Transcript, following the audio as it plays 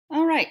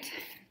right,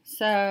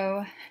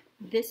 so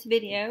this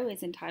video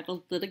is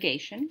entitled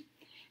Litigation,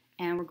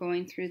 and we're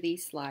going through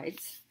these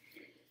slides.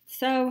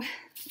 So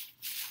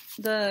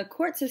the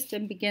court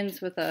system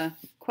begins with a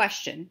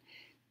question.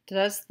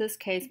 Does this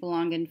case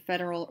belong in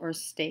federal or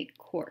state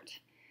court?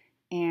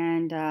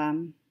 And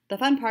the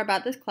fun part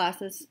about this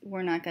class is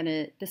we're not going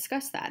to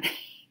discuss that.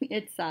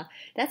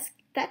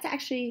 That's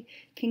actually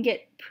can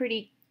get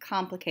pretty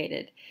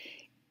complicated.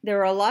 There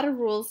are a lot of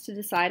rules to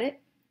decide it.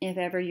 If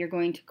ever you're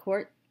going to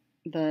court,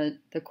 the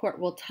court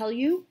will tell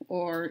you,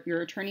 or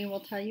your attorney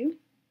will tell you,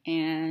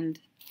 and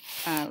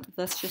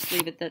let's just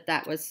leave it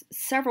that was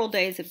several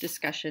days of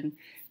discussion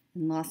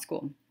in law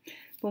school.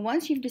 But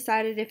once you've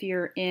decided if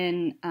you're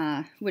in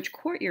which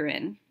court you're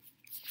in,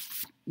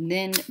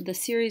 then the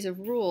series of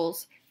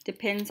rules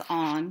depends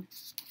on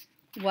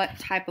what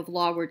type of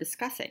law we're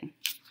discussing.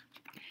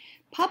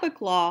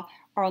 Public law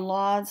are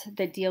laws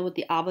that deal with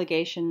the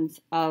obligations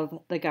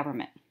of the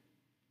government.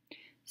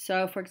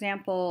 So, for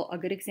example, a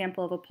good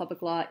example of a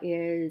public law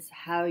is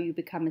how you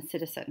become a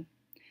citizen.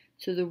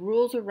 So the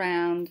rules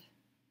around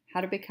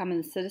how to become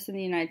a citizen of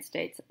the United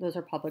States, those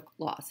are public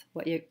laws,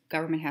 what your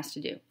government has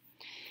to do.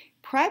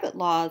 Private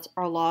laws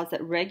are laws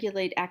that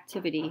regulate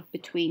activity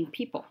between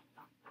people.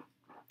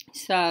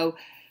 So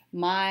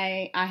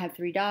I have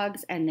 3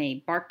 dogs and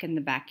they bark in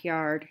the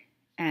backyard,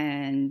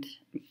 and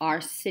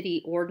our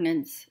city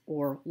ordinance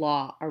or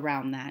law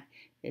around that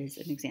is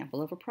an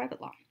example of a private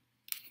law.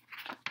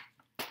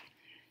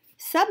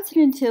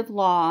 Substantive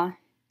law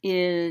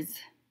is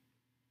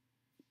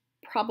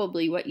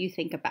probably what you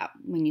think about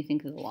when you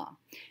think of the law.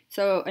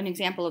 So an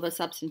example of a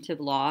substantive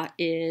law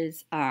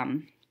is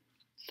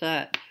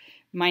that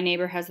my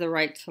neighbor has the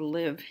right to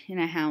live in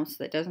a house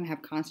that doesn't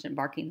have constant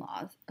barking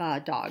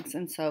dogs,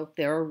 and so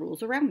there are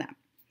rules around that.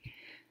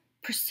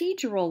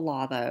 Procedural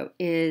law, though,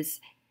 is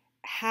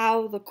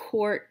how the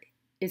court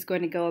is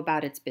going to go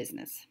about its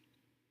business.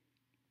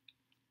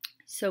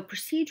 So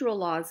procedural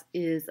laws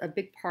is a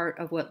big part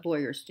of what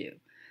lawyers do.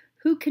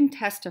 Who can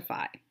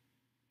testify?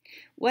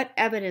 What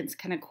evidence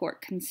can a court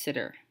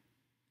consider?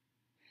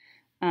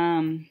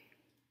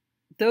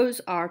 Those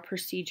are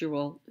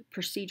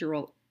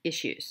procedural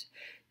issues.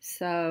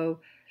 So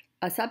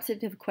a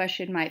substantive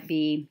question might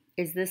be,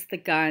 is this the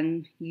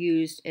gun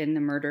used in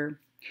the murder?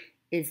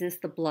 Is this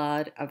the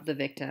blood of the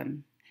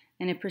victim?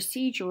 And a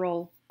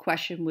procedural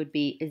question would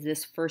be, is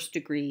this first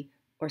degree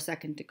or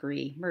second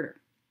degree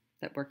murder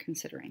that we're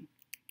considering?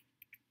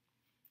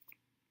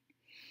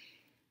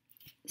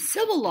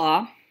 Civil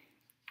law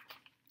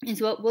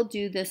is what we'll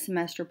do this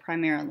semester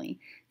primarily.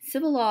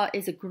 Civil law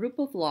is a group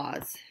of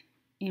laws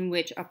in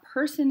which a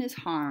person is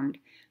harmed,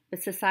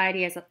 but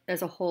society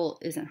as a whole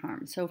isn't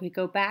harmed. So if we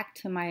go back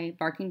to my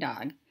barking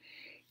dog,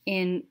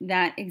 in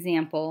that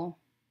example,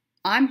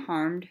 I'm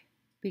harmed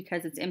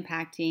because it's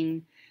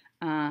impacting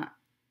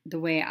the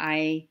way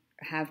I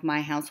have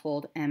my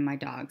household and my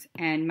dogs.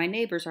 And my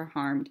neighbors are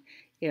harmed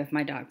if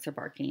my dogs are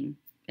barking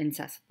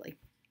incessantly,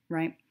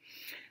 right?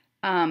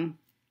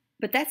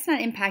 But that's not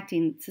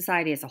impacting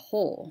society as a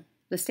whole.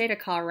 The state of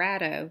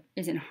Colorado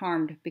isn't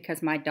harmed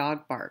because my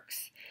dog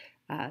barks.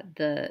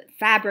 The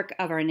fabric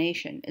of our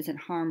nation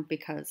isn't harmed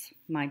because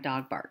my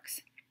dog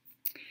barks.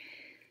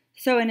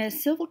 So in a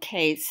civil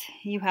case,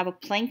 you have a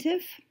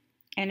plaintiff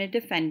and a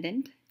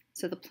defendant.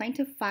 So the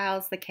plaintiff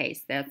files the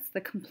case. That's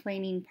the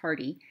complaining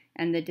party,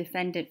 and the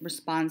defendant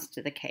responds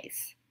to the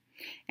case.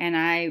 And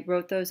I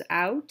wrote those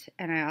out,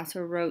 and I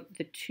also wrote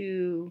the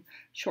 2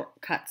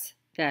 shortcuts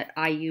that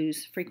I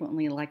use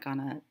frequently, like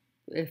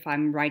if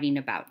I'm writing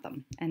about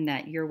them, and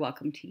that you're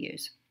welcome to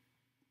use.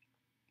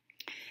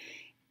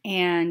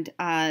 And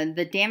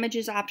the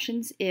damages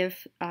options,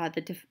 if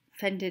the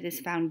defendant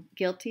is found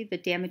guilty, the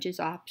damages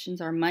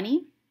options are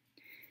money,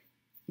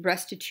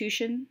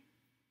 restitution.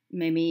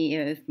 Maybe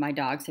if my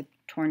dogs have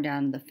torn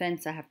down the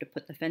fence, I have to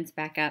put the fence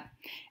back up,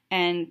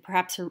 and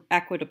perhaps an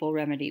equitable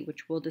remedy,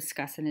 which we'll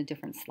discuss in a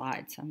different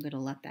slide. So I'm going to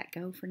let that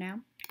go for now.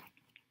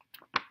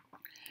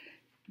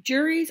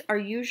 Juries are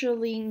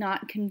usually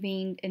not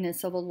convened in a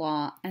civil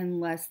law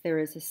unless there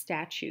is a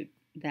statute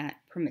that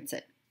permits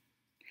it.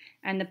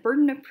 And the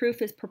burden of proof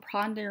is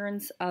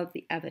preponderance of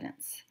the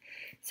evidence.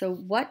 So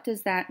what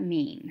does that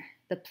mean?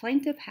 The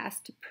plaintiff has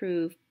to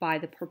prove by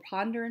the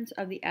preponderance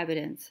of the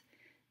evidence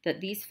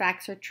that these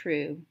facts are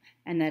true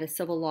and that a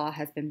civil law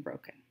has been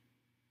broken.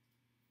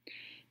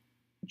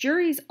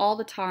 Juries all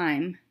the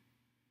time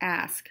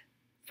ask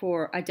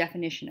for a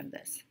definition of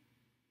this.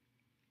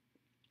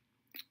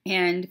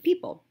 And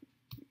people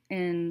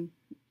in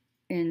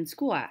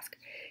school ask.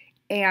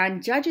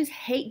 And judges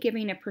hate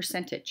giving a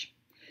percentage,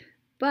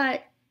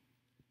 but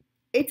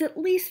it's at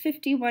least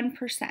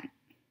 51%.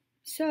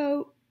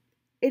 So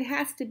it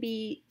has to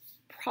be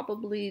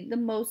probably the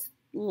most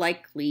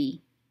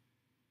likely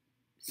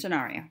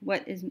scenario,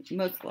 what is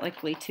most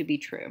likely to be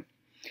true.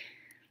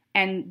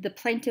 And the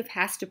plaintiff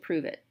has to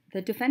prove it.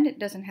 The defendant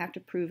doesn't have to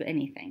prove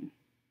anything.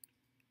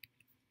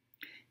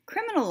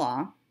 Criminal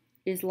law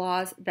is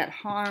laws that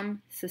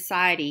harm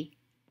society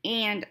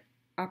and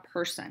a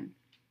person.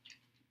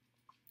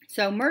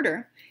 So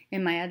murder,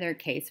 in my other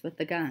case with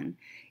the gun,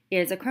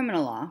 is a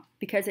criminal law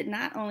because it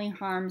not only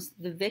harms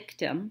the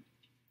victim,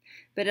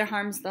 but it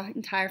harms the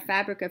entire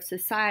fabric of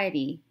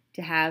society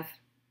to have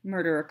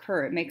murder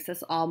occur. It makes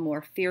us all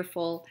more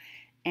fearful,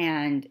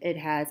 and it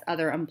has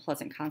other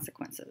unpleasant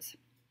consequences.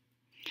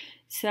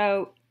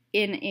 So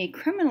in a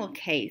criminal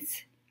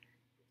case,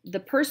 the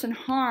person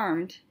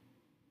harmed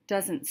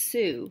doesn't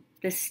sue,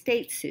 the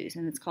state sues,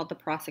 and it's called the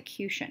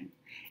prosecution.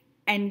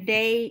 And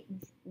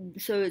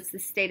so it's the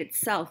state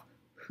itself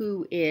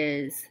who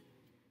is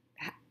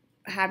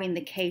having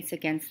the case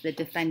against the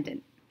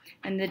defendant.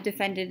 And the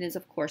defendant is,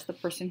 of course, the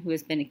person who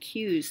has been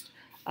accused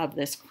of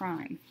this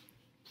crime.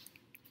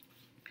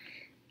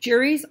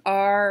 Juries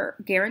are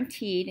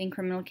guaranteed in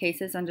criminal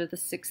cases under the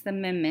Sixth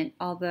Amendment,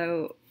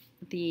 although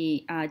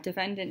the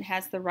defendant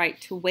has the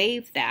right to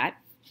waive that,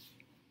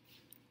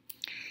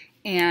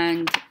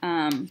 and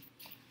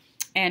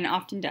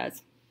often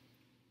does.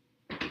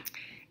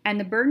 And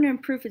the burden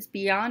of proof is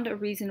beyond a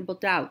reasonable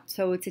doubt,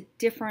 so it's a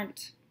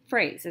different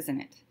phrase, isn't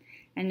it?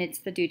 And it's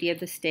the duty of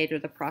the state or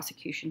the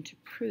prosecution to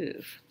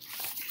prove.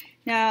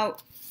 Now,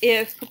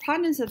 if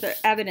preponderance of the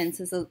evidence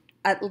is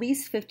at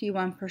least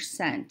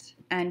 51%,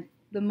 and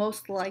the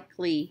most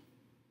likely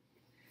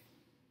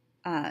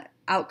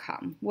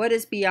outcome, what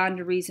is beyond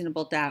a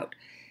reasonable doubt?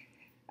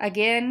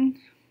 Again,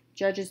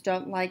 judges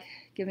don't like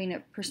giving a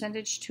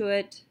percentage to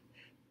it,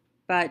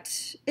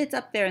 but it's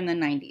up there in the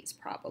 90s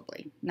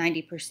probably,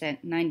 90%,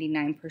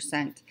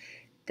 99%,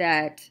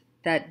 that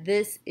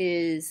this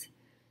is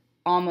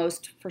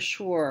almost for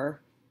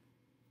sure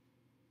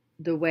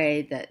the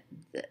way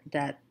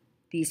that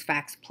these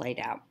facts played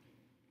out.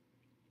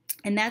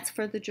 And that's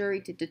for the jury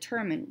to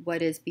determine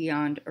what is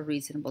beyond a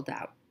reasonable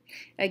doubt.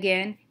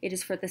 Again, it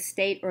is for the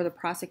state or the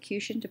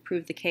prosecution to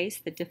prove the case.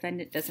 The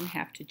defendant doesn't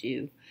have to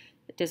do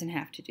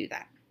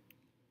that.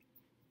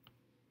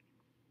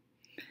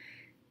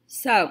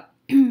 So,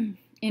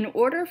 in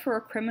order for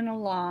a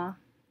criminal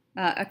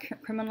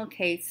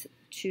case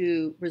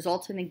to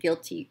result in a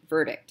guilty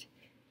verdict,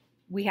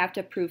 we have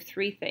to prove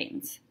three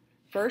things.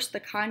 First, the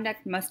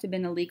conduct must have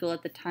been illegal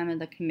at the time of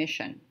the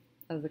commission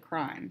of the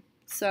crime.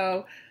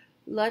 So,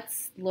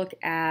 let's look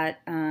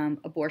at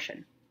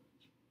abortion.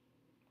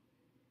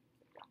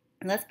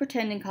 Let's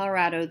pretend in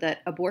Colorado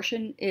that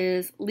abortion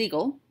is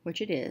legal,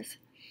 which it is,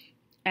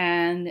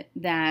 and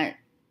that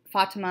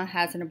Fatima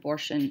has an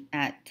abortion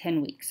at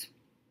 10 weeks.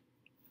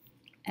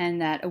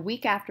 And that a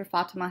week after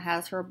Fatima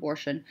has her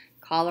abortion,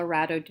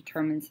 Colorado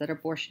determines that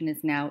abortion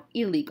is now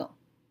illegal.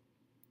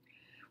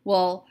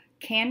 Well,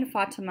 can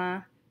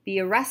Fatima be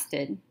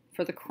arrested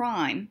for the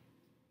crime,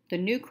 the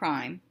new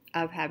crime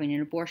of having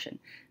an abortion?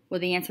 Well,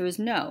 the answer is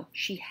no.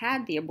 She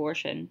had the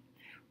abortion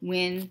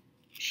when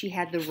she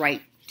had the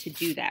right to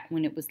do that,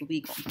 when it was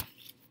legal.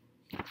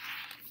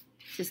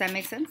 Does that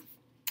make sense?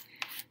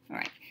 All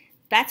right.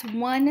 That's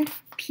one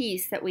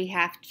piece that we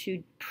have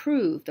to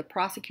prove, the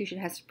prosecution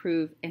has to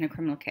prove in a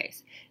criminal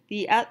case.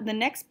 The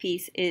next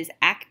piece is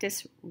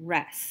actus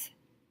res.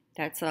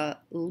 That's a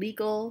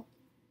legal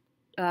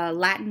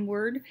Latin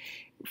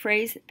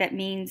phrase that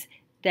means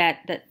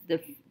that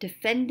the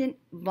defendant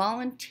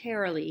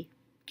voluntarily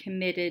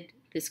committed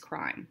this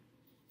crime.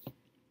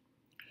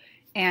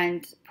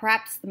 And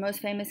perhaps the most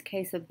famous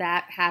case of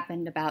that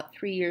happened about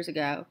 3 years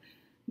ago,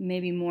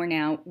 maybe more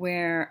now,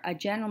 where a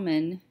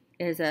gentleman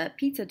is a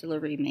pizza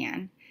delivery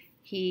man.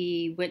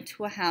 He went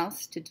to a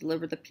house to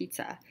deliver the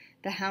pizza.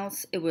 The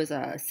house, it was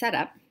a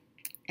setup,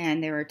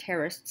 and there were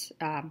terrorists,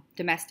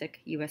 domestic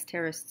U.S.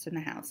 terrorists in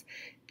the house.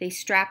 They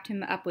strapped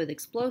him up with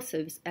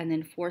explosives and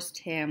then forced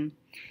him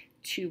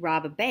to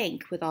rob a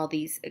bank with all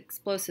these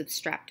explosives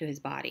strapped to his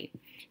body.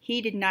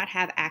 He did not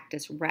have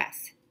actus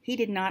res. He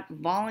did not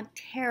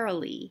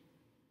voluntarily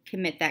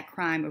commit that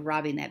crime of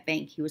robbing that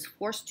bank. He was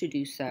forced to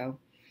do so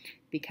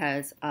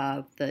because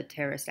of the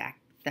terrorist act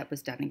that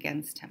was done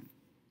against him.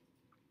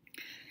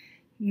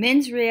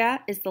 Mens rea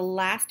is the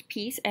last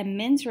piece, and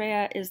mens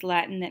rea is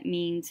Latin that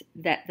means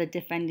that the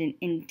defendant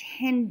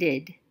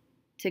intended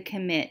to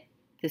commit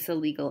this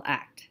illegal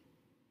act,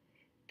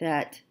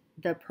 that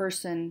the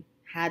person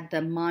had the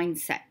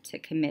mindset to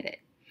commit it.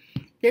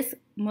 This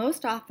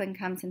most often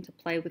comes into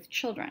play with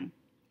children,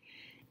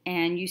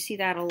 and you see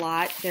that a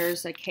lot.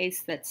 There's a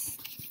case that's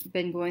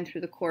been going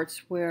through the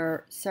courts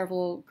where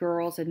several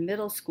girls in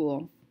middle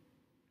school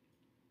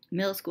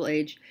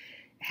age,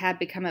 had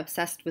become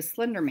obsessed with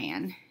Slender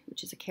Man,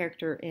 which is a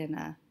character in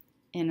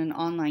an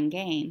online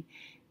game,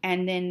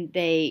 and then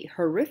they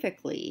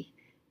horrifically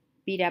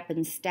beat up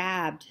and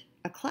stabbed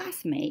a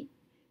classmate,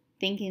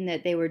 thinking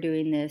that they were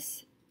doing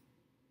this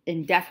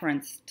in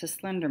deference to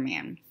Slender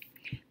Man.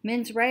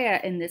 Mens rea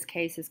in this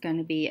case is going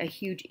to be a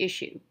huge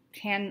issue.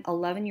 Can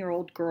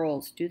 11-year-old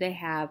girls, do they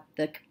have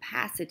the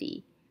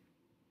capacity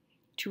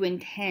to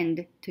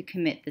intend to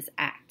commit this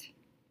act?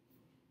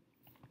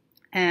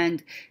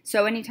 And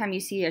so anytime you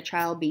see a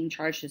child being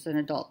charged as an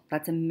adult,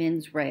 that's a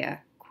mens rea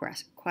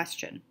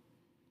question.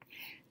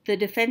 The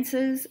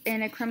defenses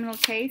in a criminal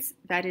case,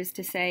 that is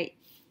to say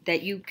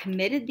that you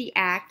committed the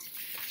act,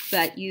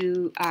 but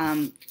you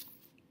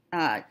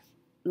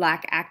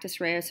lack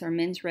actus reus or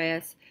mens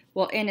reus,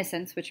 Well,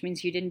 innocence, which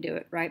means you didn't do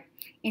it, right?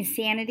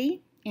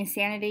 Insanity.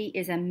 Insanity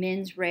is a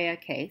mens rea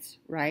case,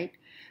 right?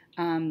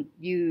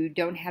 You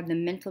don't have the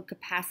mental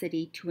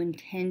capacity to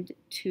intend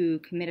to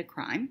commit a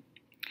crime.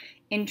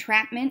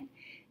 Entrapment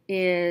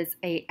is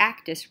a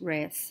actus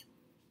reus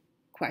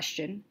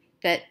question,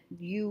 that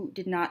you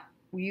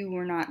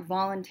were not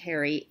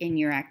voluntary in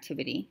your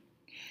activity.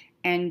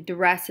 And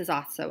duress is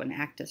also an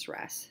actus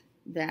reus,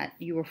 that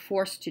you were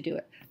forced to do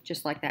it,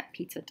 just like that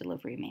pizza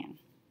delivery man.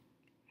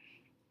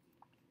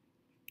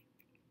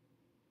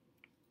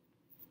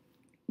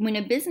 When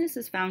a business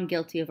is found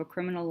guilty of a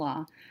criminal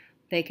law,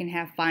 they can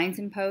have fines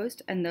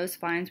imposed, and those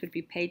fines would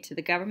be paid to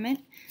the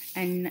government,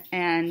 and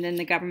then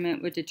the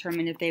government would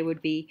determine if they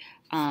would be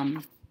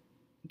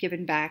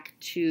given back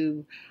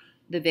to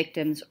the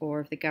victims or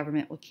if the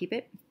government will keep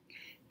it.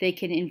 They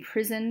can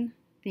imprison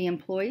the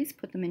employees,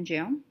 put them in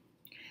jail,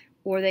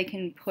 or they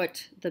can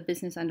put the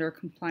business under a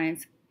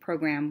compliance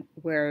program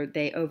where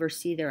they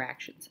oversee their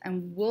actions.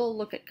 And we'll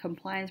look at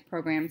compliance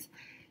programs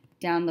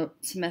down the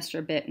semester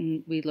a bit,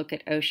 and we look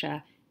at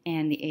OSHA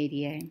and the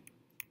ADA.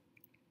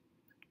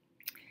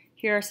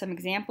 Here are some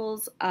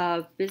examples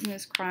of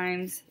business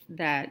crimes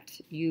that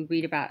you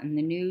read about in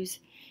the news.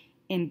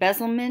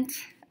 Embezzlement,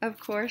 of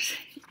course,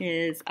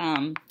 is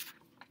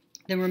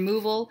the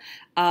removal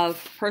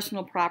of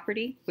personal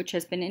property which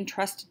has been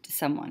entrusted to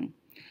someone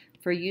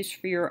for use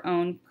for your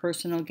own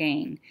personal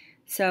gain.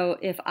 So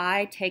if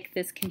I take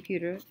this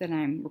computer that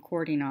I'm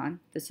recording on,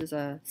 this is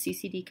a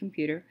CCD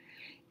computer,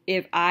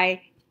 if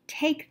I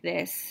take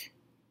this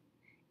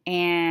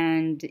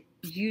and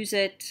use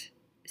it,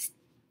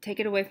 take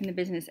it away from the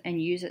business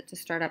and use it to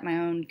start up my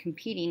own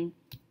competing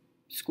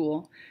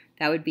school,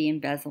 that would be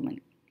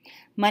embezzlement.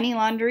 Money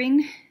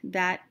laundering,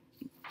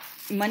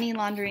 money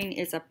laundering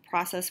is a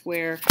process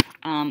where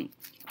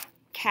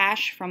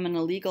cash from an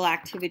illegal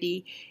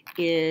activity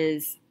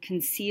is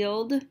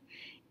concealed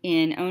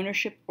in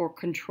ownership or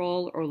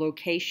control or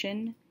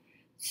location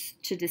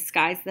to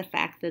disguise the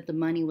fact that the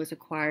money was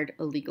acquired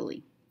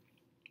illegally.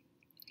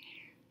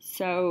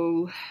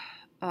 So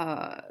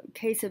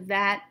case of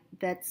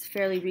that's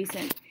fairly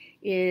recent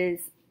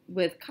is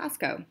with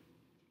Costco,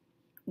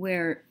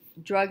 where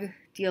drug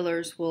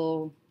dealers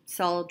will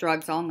sell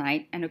drugs all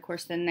night, and of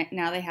course then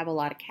now they have a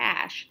lot of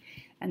cash,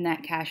 and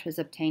that cash was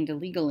obtained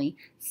illegally.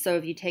 So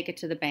if you take it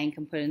to the bank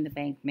and put it in the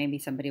bank, maybe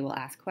somebody will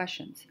ask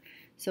questions.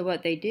 So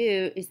what they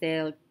do is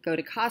they'll go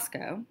to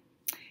Costco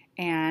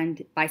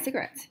and buy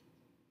cigarettes.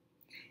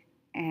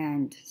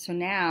 And so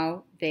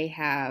now they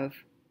have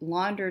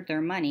laundered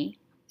their money.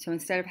 So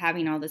instead of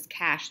having all this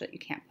cash that you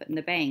can't put in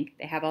the bank,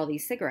 they have all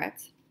these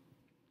cigarettes,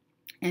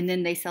 and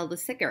then they sell the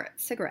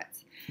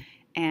cigarettes,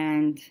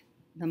 and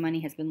the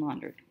money has been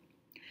laundered.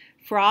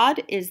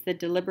 Fraud is the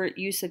deliberate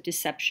use of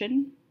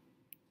deception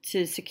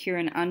to secure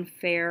an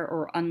unfair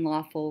or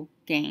unlawful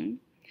gain.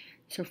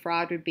 So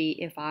fraud would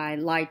be if I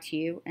lied to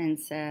you and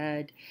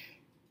said,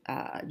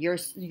 you're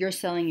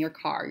selling your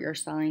car, you're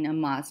selling a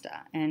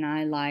Mazda, and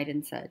I lied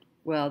and said,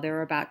 well,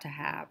 they're about to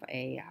have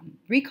a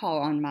recall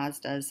on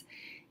Mazdas,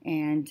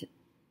 and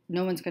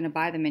no one's going to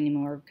buy them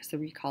anymore because the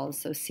recall is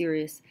so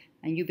serious,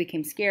 and you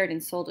became scared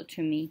and sold it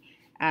to me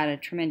at a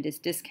tremendous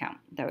discount.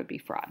 That would be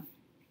fraud.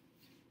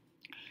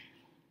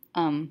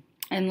 And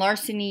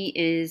larceny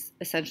is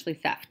essentially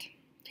theft,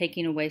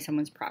 taking away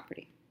someone's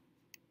property.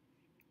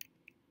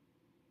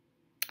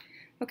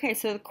 Okay,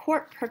 so the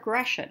court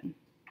progression.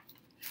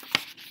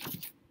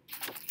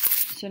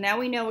 So now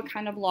we know what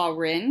kind of law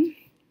we're in,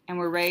 and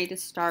we're ready to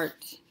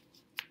start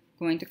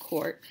going to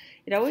court.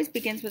 It always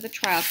begins with a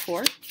trial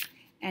court,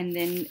 and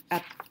then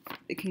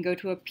it can go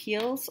to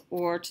appeals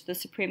or to the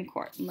Supreme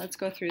Court. And let's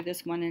go through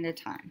this one at a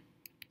time.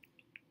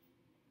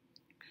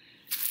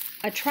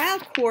 A trial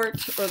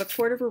court, or the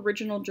court of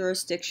original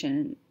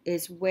jurisdiction,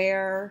 is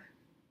where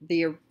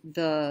the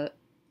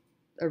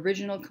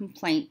original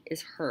complaint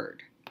is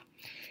heard.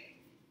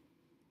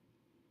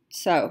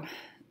 So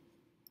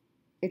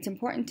it's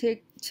important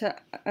to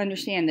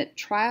understand that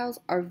trials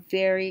are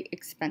very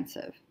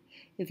expensive.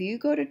 If you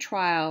go to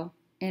trial,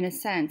 in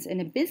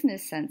a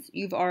business sense,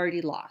 you've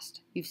already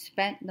lost. You've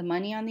spent the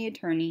money on the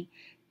attorney,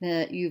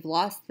 you've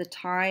lost the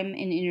time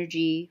and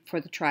energy for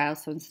the trial.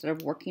 So instead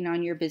of working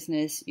on your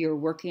business, you're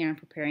working on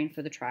preparing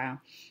for the trial.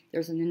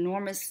 There's an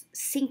enormous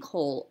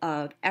sinkhole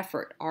of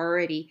effort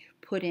already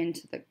put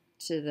into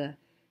the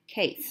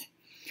case.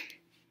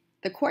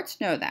 The courts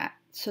know that.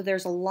 So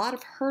there's a lot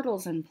of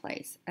hurdles in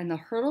place, and the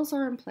hurdles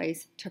are in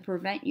place to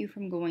prevent you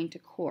from going to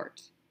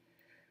court.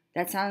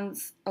 That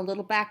sounds a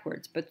little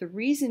backwards, but the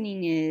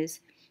reasoning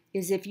is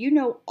if you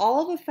know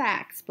all the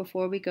facts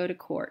before we go to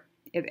court,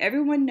 if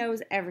everyone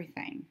knows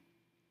everything,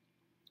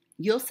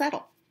 you'll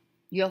settle.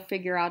 You'll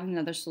figure out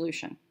another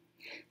solution.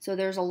 So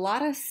there's a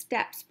lot of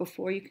steps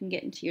before you can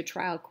get into your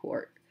trial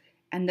court,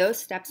 and those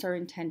steps are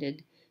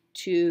intended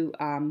to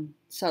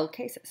settle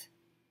cases.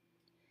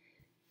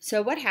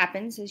 So what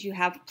happens is you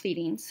have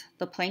pleadings.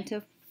 The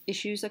plaintiff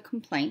issues a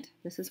complaint.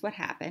 This is what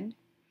happened.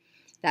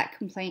 That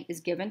complaint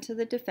is given to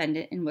the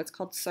defendant in what's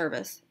called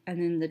service,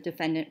 and then the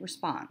defendant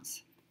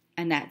responds.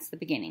 And that's the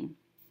beginning.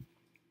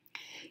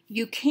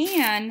 You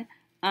can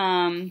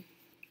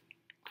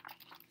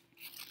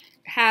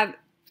have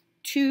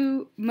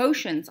two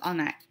motions on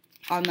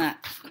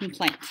that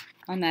complaint,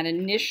 on that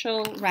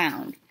initial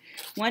round.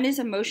 One is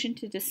a motion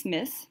to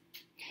dismiss,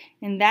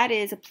 and that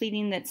is a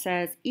pleading that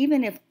says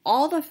even if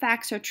all the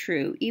facts are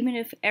true, even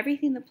if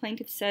everything the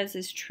plaintiff says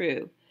is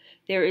true,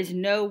 there is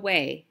no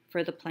way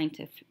for the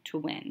plaintiff to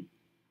win.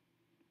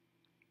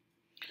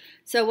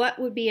 So what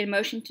would be a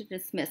motion to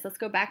dismiss? Let's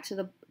go back to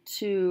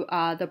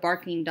the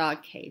barking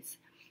dog case.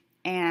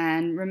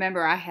 And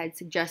remember, I had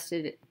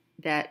suggested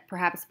that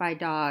perhaps my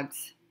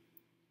dogs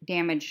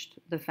damaged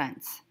the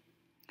fence.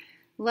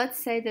 Let's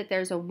say that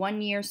there's a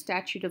 1-year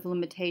statute of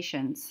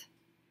limitations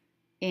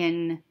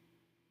in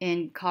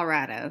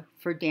Colorado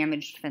for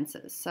damaged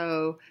fences.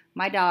 So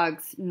my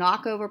dogs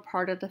knock over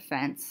part of the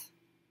fence,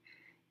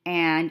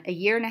 and a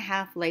year and a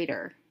half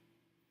later,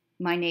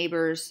 my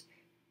neighbors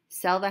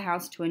sell the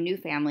house to a new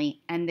family,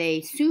 and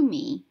they sue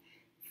me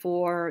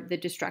for the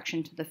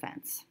destruction to the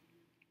fence.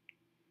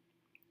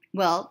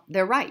 Well,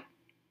 they're right.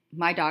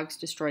 My dogs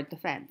destroyed the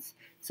fence.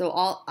 So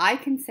all I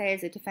can say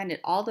as a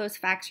defendant, all those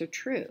facts are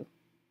true.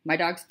 My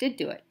dogs did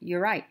do it. You're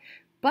right.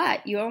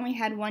 But you only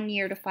had 1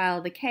 year to file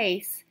the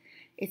case.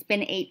 It's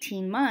been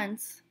 18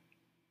 months.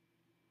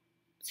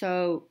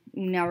 So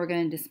now we're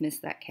going to dismiss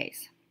that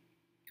case.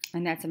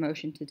 And that's a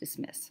motion to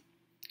dismiss.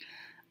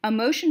 A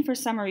motion for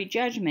summary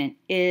judgment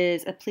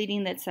is a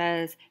pleading that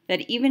says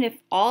that even if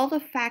all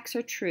the facts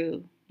are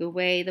true, the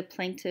way the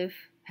plaintiff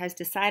has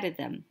decided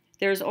them,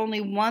 there's only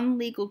one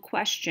legal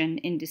question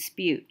in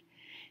dispute,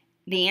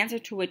 the answer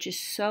to which is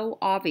so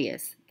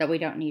obvious that we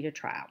don't need a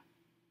trial.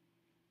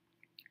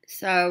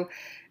 So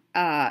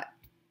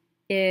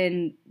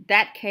in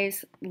that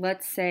case,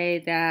 let's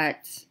say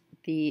that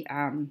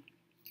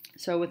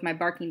so with my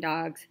barking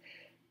dogs,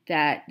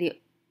 that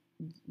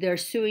they're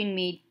suing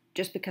me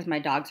just because my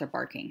dogs are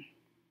barking.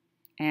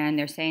 And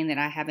they're saying that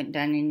I haven't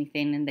done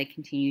anything and they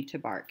continue to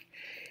bark.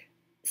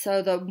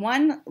 So the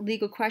one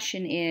legal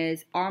question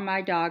is, are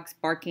my dogs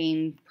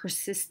barking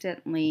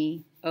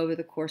persistently over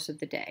the course of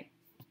the day?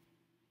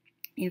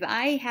 If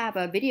I have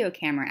a video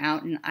camera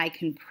out and I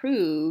can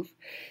prove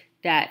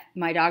that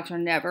my dogs are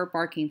never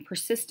barking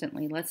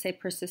persistently, let's say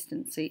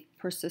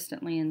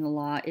persistently in the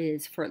law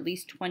is for at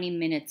least 20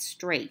 minutes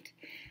straight,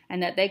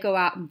 and that they go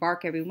out and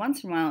bark every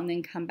once in a while and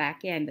then come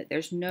back in, but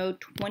there's no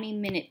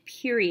 20-minute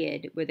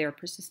period where they're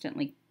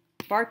persistently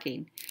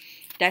barking,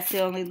 that's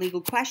the only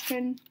legal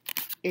question.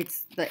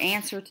 It's the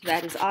answer to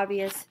that is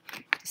obvious.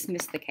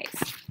 Dismiss the case.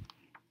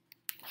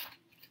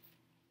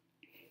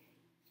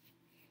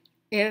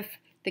 If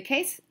the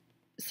case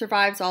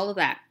survives all of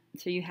that,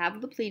 so you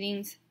have the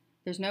pleadings,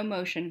 there's no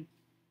motion,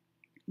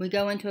 we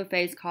go into a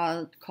phase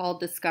called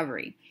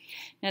discovery.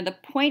 Now the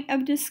point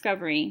of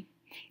discovery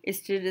is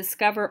to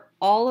discover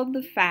all of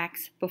the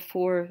facts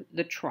before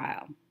the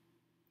trial.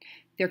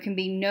 There can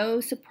be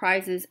no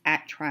surprises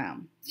at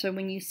trial. So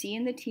when you see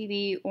in the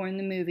TV or in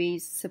the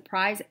movies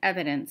surprise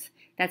evidence,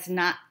 that's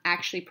not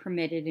actually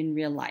permitted in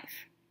real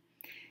life.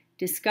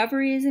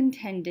 Discovery is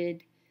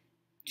intended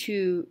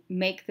to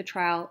make the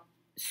trial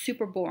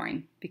super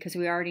boring because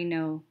we already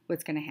know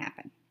what's going to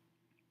happen.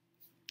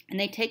 And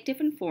they take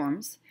different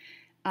forms.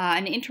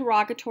 An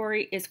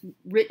interrogatory is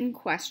written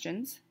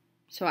questions.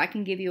 So I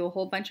can give you a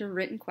whole bunch of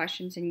written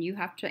questions and you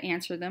have to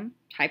answer them,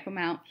 type them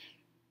out.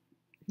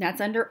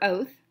 That's under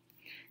oath.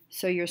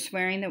 So you're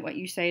swearing that what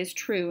you say is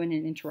true in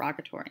an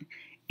interrogatory.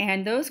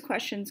 And those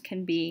questions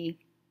can be,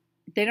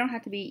 they don't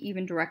have to be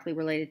even directly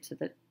related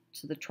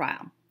to the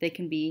trial. They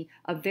can be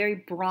a very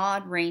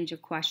broad range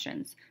of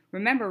questions.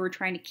 Remember, we're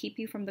trying to keep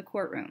you from the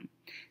courtroom.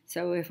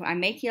 So if I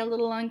make you a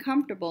little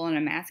uncomfortable and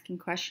I'm asking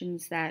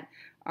questions that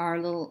are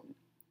a little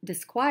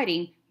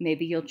disquieting,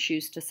 maybe you'll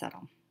choose to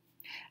settle.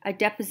 A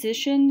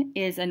deposition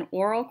is an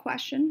oral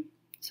question.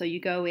 So you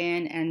go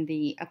in and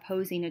the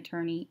opposing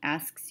attorney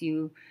asks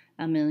you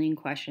a million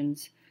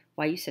questions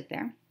while you sit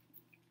there.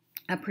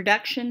 A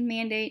production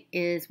mandate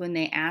is when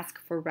they ask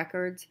for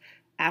records,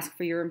 ask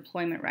for your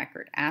employment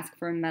record, ask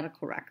for a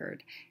medical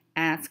record,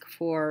 ask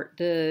for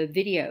the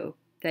video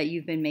that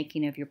you've been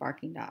making of your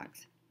barking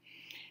dogs.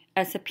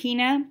 A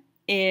subpoena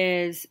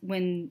is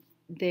when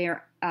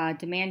they're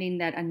demanding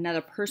that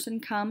another person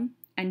come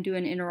and do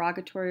an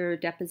interrogatory or a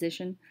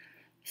deposition.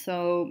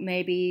 So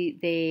maybe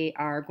they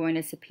are going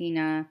to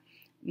subpoena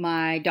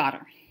my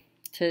daughter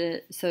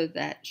so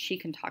that she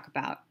can talk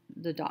about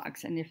the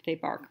dogs and if they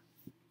bark.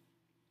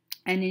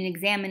 And an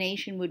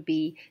examination would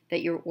be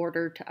that you're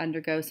ordered to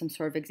undergo some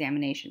sort of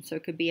examination. So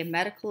it could be a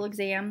medical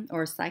exam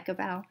or a psych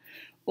eval,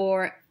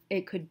 or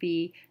it could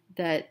be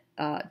that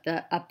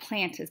a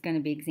plant is going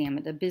to be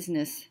examined, a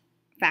business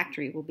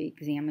factory will be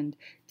examined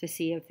to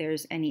see if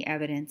there's any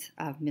evidence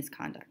of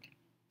misconduct.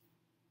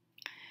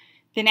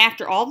 Then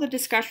after all the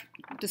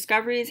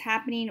discovery is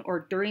happening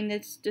or during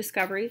this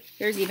discovery,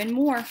 there's even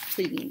more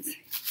pleadings.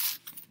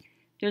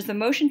 There's the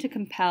motion to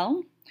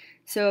compel.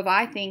 So if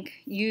I think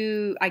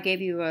I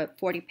gave you a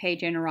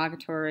 40-page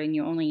interrogatory and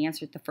you only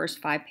answered the first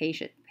 5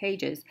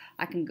 pages,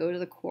 I can go to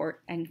the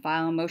court and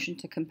file a motion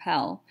to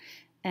compel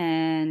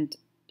and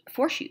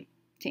force you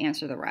to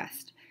answer the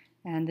rest.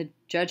 And the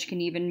judge can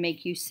even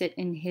make you sit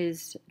in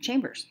his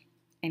chambers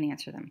and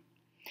answer them.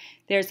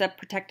 There's a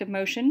protective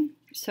motion.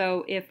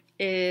 So if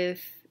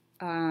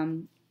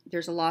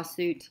there's a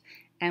lawsuit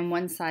and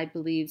one side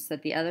believes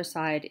that the other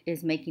side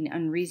is making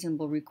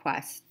unreasonable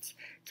requests,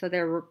 so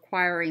they're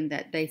requiring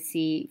that they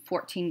see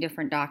 14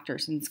 different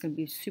doctors and it's going to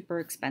be super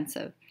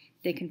expensive,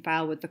 they can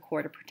file with the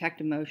court a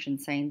protective motion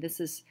saying this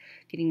is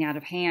getting out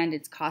of hand,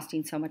 it's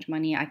costing so much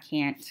money, I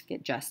can't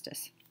get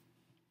justice.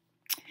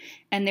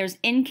 And there's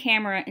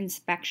in-camera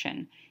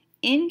inspection.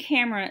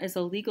 In-camera is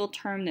a legal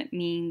term that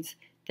means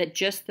that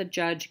just the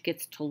judge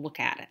gets to look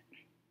at it.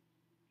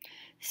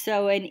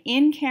 So an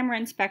in-camera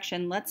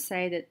inspection, let's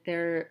say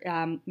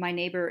that my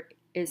neighbor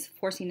is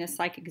forcing a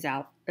psych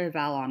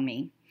eval on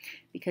me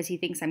because he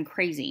thinks I'm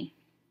crazy.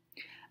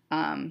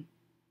 And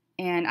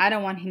I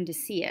don't want him to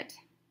see it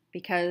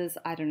because,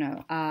 I don't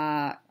know,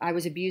 I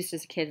was abused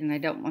as a kid and I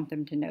don't want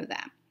them to know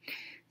that.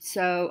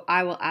 So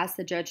I will ask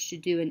the judge to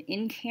do an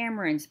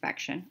in-camera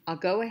inspection. I'll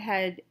go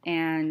ahead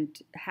and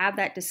have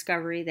that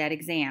discovery, that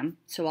exam.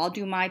 So I'll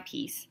do my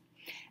piece.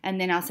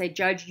 And then I'll say,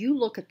 Judge, you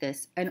look at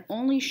this and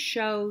only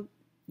show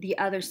the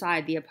other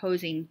side, the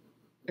opposing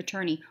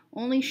attorney,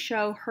 only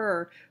show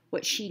her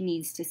what she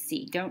needs to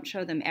see. Don't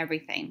show them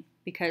everything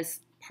because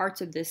parts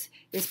of this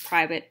is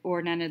private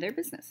or none of their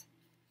business.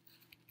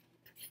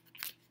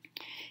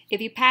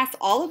 If you pass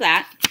all of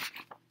that,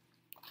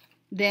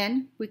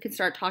 then we can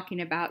start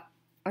talking about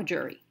a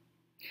jury.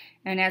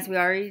 And as we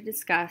already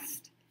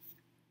discussed,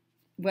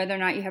 whether or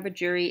not you have a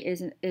jury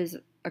is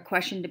a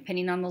question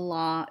depending on the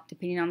law,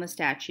 depending on the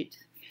statute.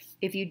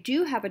 If you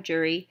do have a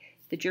jury,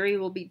 the jury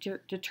will be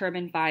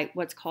determined by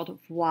what's called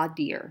voir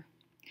dire.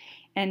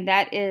 And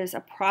that is a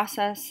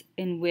process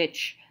in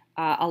which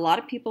a lot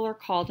of people are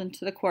called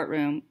into the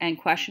courtroom and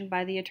questioned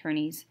by the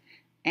attorneys,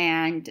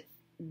 and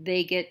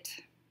they get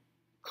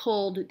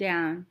culled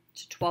down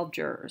to 12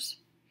 jurors.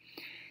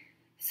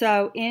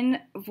 So in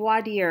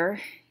voir dire,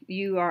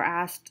 you are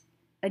asked,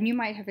 and you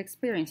might have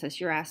experienced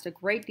this, you're asked a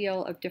great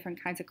deal of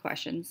different kinds of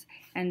questions,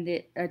 and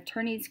the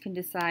attorneys can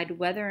decide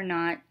whether or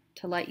not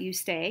to let you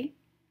stay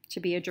to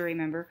be a jury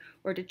member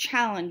or to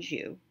challenge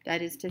you,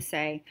 that is to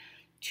say,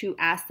 to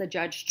ask the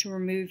judge to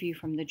remove you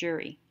from the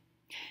jury.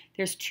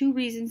 There's two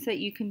reasons that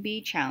you can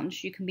be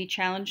challenged. You can be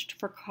challenged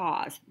for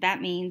cause.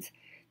 That means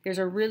there's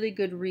a really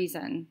good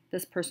reason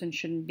this person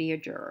shouldn't be a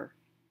juror.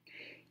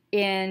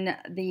 In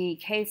the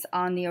case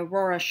on the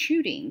Aurora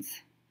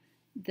shootings,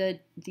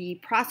 the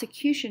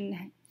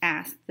prosecution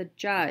asked the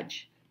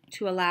judge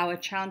to allow a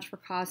challenge for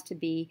cause to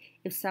be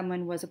if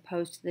someone was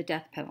opposed to the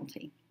death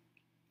penalty.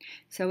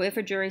 So if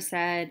a jury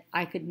said,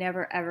 I could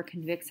never ever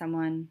convict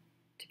someone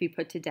to be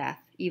put to death,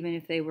 even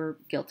if they were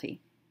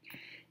guilty,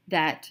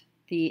 that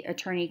the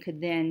attorney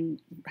could then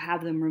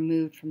have them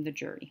removed from the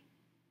jury.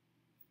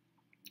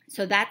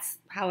 So that's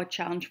how a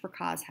challenge for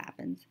cause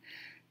happens.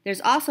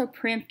 There's also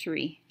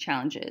peremptory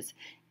challenges,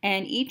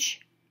 and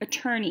each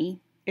attorney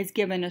is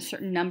given a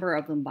certain number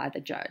of them by the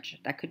judge.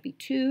 That could be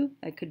 2,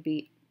 that could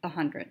be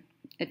 100.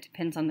 It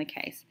depends on the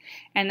case.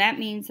 And that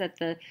means that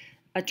the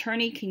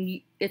attorney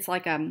can, it's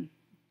like a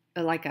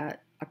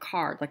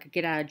card, like a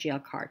get out of jail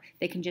card.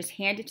 They can just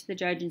hand it to the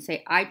judge and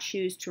say, I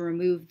choose to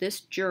remove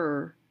this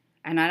juror,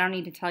 and I don't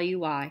need to tell you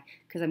why,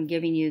 because I'm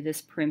giving you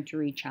this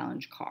peremptory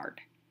challenge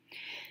card.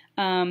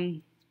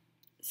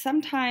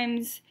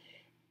 Sometimes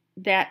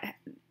that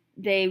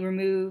they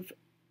remove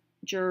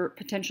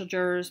potential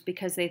jurors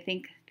because they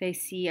think they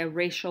see a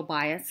racial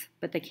bias,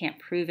 but they can't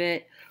prove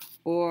it,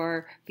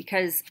 or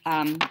because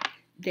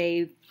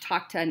they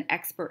talked to an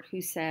expert who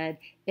said,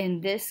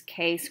 in this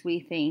case, we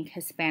think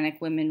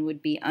Hispanic women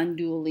would be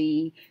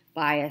unduly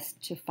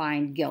biased to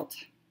find guilt.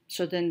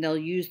 So then they'll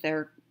use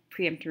their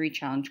peremptory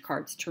challenge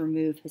cards to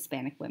remove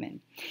Hispanic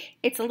women.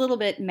 It's a little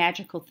bit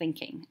magical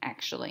thinking,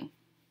 actually.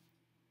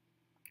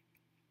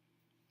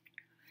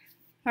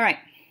 All right,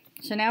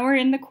 so now we're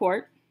in the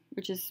court,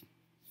 which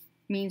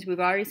means we've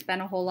already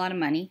spent a whole lot of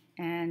money,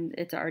 and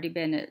it's already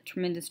been a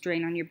tremendous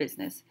drain on your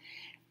business.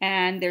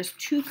 And there's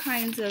 2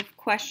 kinds of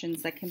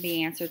questions that can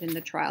be answered in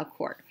the trial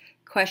court.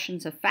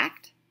 Questions of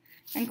fact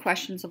and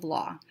questions of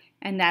law.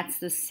 And that's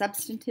the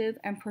substantive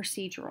and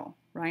procedural,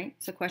 right?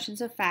 So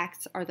questions of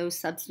facts are those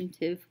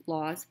substantive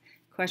laws.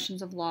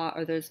 Questions of law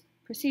are those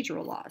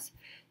procedural laws.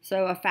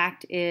 So a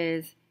fact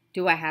is,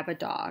 do I have a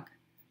dog?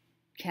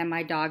 Can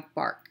my dog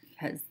bark?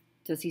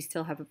 Does he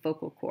still have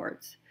vocal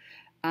cords?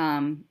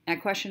 A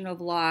question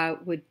of law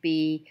would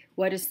be,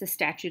 what is the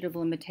statute of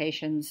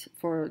limitations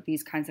for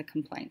these kinds of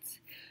complaints?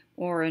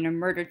 Or in a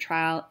murder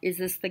trial, is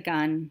this the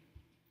gun?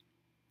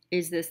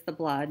 Is this the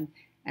blood?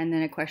 And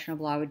then a question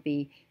of law would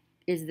be,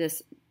 is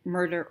this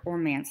murder or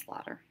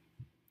manslaughter?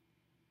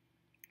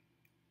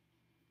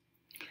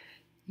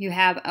 You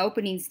have an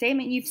opening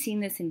statement. You've seen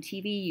this in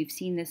TV. You've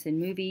seen this in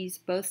movies.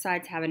 Both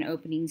sides have an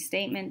opening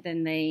statement.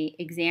 Then they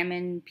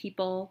examine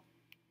people.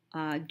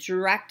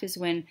 Direct is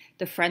when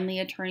the friendly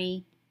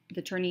attorney,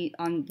 the attorney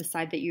on the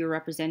side that you're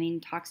representing,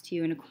 talks to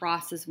you, and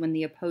across is when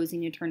the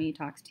opposing attorney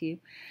talks to you.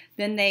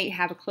 Then they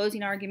have a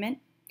closing argument,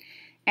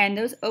 And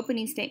those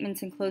opening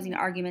statements and closing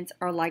arguments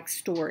are like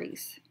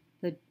stories.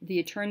 The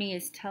attorney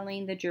is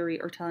telling the jury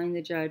or telling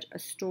the judge a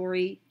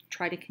story,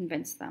 try to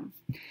convince them.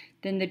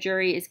 Then the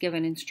jury is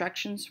given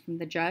instructions from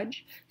the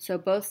judge. So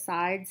both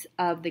sides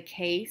of the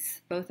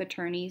case, both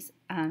attorneys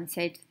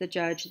say to the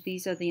judge,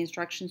 these are the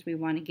instructions we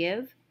want to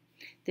give.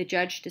 The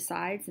judge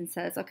decides and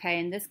says, okay,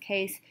 in this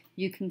case,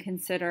 you can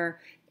consider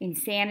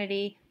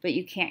insanity, but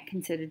you can't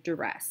consider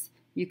duress.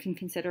 You can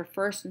consider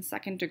first and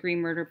second degree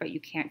murder, but you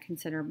can't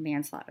consider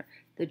manslaughter.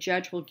 The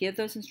judge will give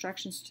those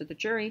instructions to the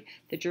jury.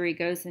 The jury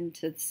goes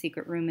into the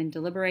secret room and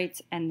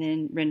deliberates and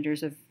then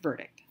renders a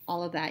verdict.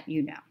 All of that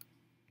you know.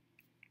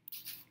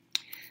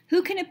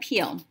 Who can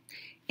appeal?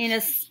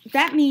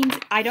 That means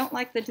I don't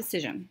like the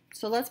decision.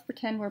 So let's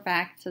pretend we're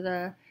back to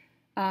the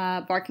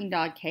barking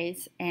dog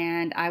case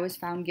and I was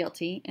found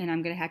guilty and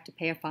I'm going to have to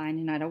pay a fine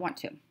and I don't want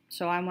to.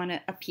 So I want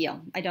to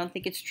appeal. I don't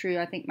think it's true.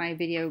 I think my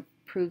video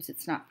proves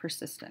it's not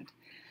persistent.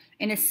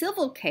 In a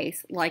civil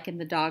case, like in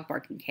the dog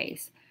barking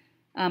case,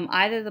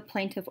 either the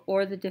plaintiff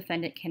or the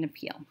defendant can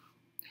appeal.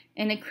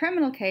 In a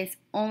criminal case,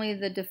 only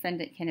the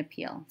defendant can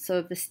appeal. So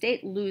if the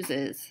state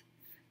loses,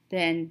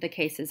 then the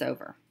case is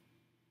over.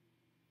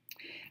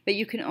 But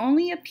you can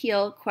only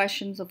appeal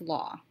questions of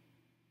law.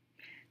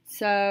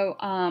 So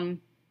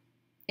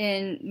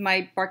in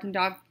my barking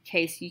dog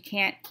case, you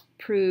can't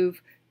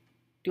prove,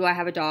 do I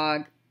have a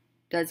dog?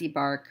 Does he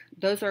bark?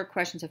 Those are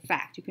questions of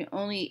fact. You can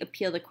only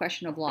appeal the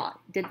question of law.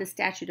 Did the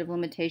statute of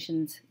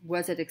limitations,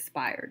 was it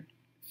expired?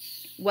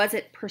 Was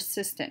it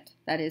persistent?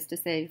 That is to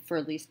say, for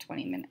at least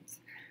 20 minutes.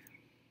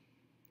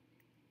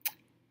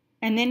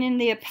 And then in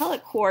the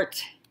appellate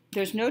court,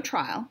 there's no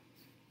trial.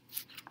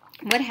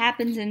 What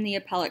happens in the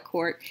appellate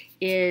court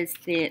is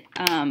that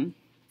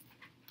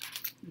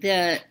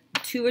the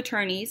two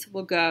attorneys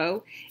will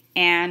go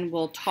and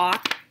will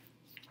talk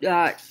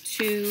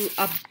to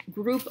a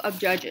group of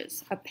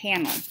judges, a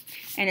panel.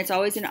 And it's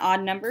always an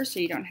odd number, so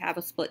you don't have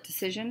a split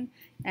decision.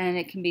 And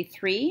it can be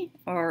 3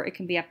 or it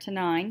can be up to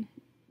 9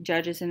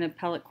 judges in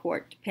appellate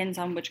court. Depends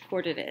on which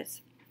court it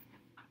is.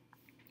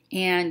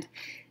 And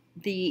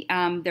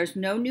there's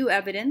no new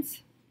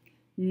evidence,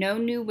 no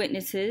new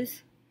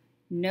witnesses,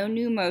 no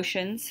new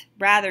motions.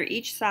 Rather,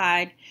 each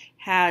side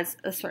has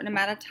a certain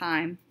amount of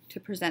time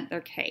to present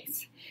their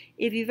case.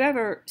 If you've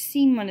ever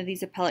seen one of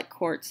these appellate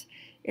courts,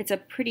 it's a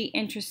pretty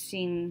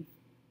interesting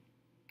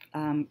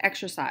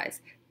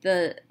exercise.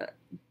 The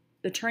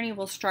attorney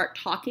will start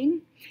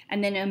talking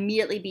and then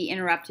immediately be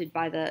interrupted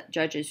by the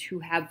judges who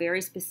have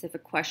very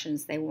specific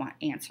questions they want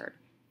answered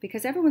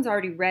because everyone's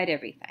already read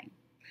everything.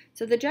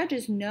 So the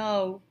judges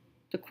know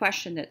the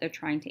question that they're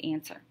trying to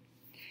answer.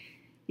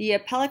 The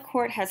appellate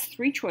court has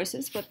 3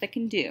 choices what they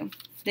can do.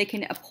 They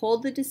can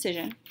uphold the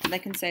decision. They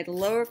can say the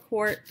lower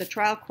court, the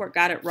trial court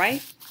got it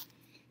right,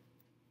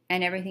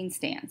 and everything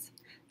stands.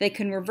 They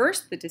can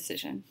reverse the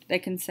decision. They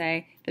can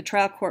say the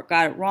trial court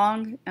got it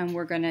wrong and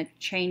we're going to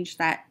change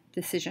that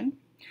decision.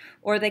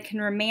 Or they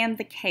can remand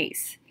the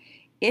case.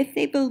 If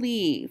they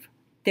believe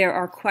there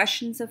are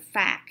questions of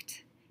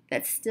fact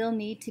that still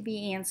need to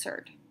be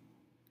answered,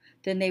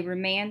 then they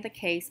remand the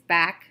case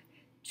back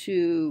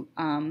to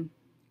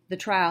the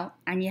trial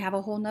and you have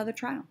a whole nother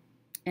trial.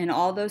 And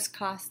all those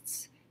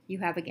costs you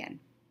have again.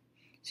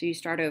 So you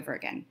start over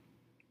again.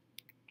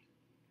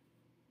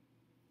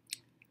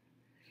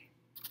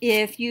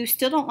 If you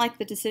still don't like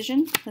the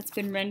decision that's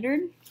been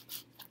rendered,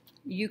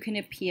 you can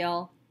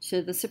appeal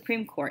to the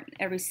Supreme Court.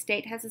 Every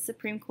state has a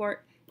Supreme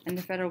Court and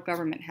the federal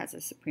government has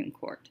a Supreme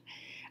Court.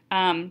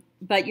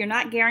 But you're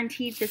not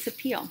guaranteed this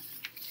appeal.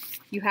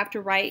 You have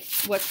to write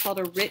what's called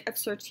a writ of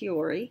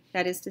certiorari.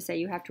 That is to say,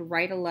 you have to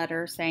write a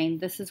letter saying,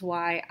 this is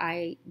why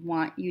I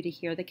want you to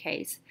hear the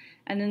case.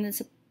 And then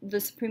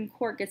the Supreme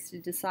Court gets to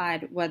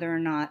decide whether or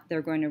not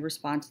they're going to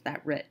respond to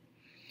that writ.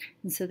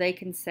 And so they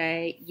can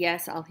say,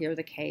 yes, I'll hear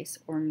the case,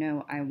 or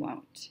no, I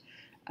won't.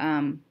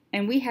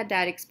 And we had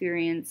that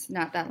experience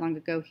not that long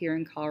ago here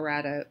in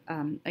Colorado,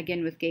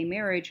 again with gay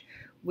marriage,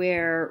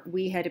 where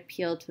we had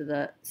appealed to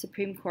the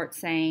Supreme Court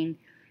saying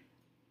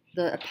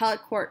the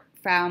appellate court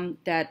found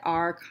that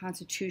our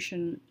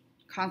constitutional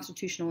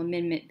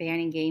amendment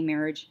banning gay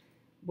marriage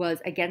was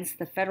against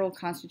the federal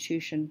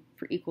Constitution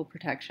for equal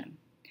protection.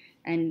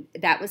 And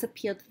that was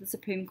appealed to the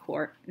Supreme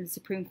Court, and the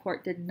Supreme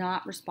Court did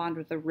not respond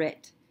with a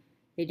writ.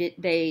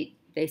 They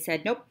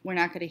said, nope, we're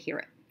not going to hear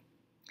it.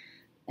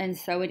 And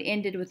so it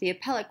ended with the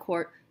appellate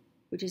court,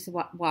 which is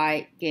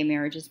why gay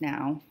marriage is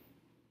now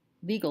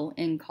legal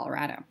in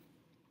Colorado.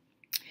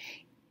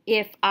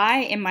 If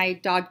in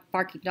my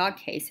barking dog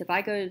case, if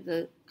I go to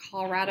the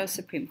Colorado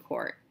Supreme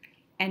Court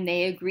and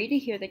they agree to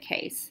hear the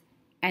case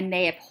and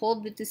they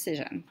uphold the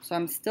decision, so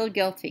I'm still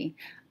guilty,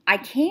 I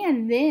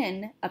can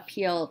then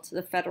appeal to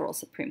the federal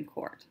Supreme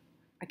Court.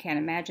 I can't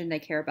imagine they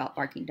care about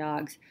barking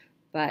dogs,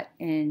 but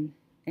in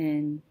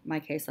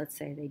my case, let's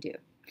say they do.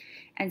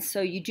 And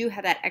so you do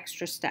have that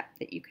extra step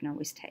that you can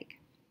always take.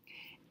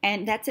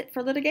 And that's it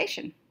for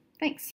litigation. Thanks.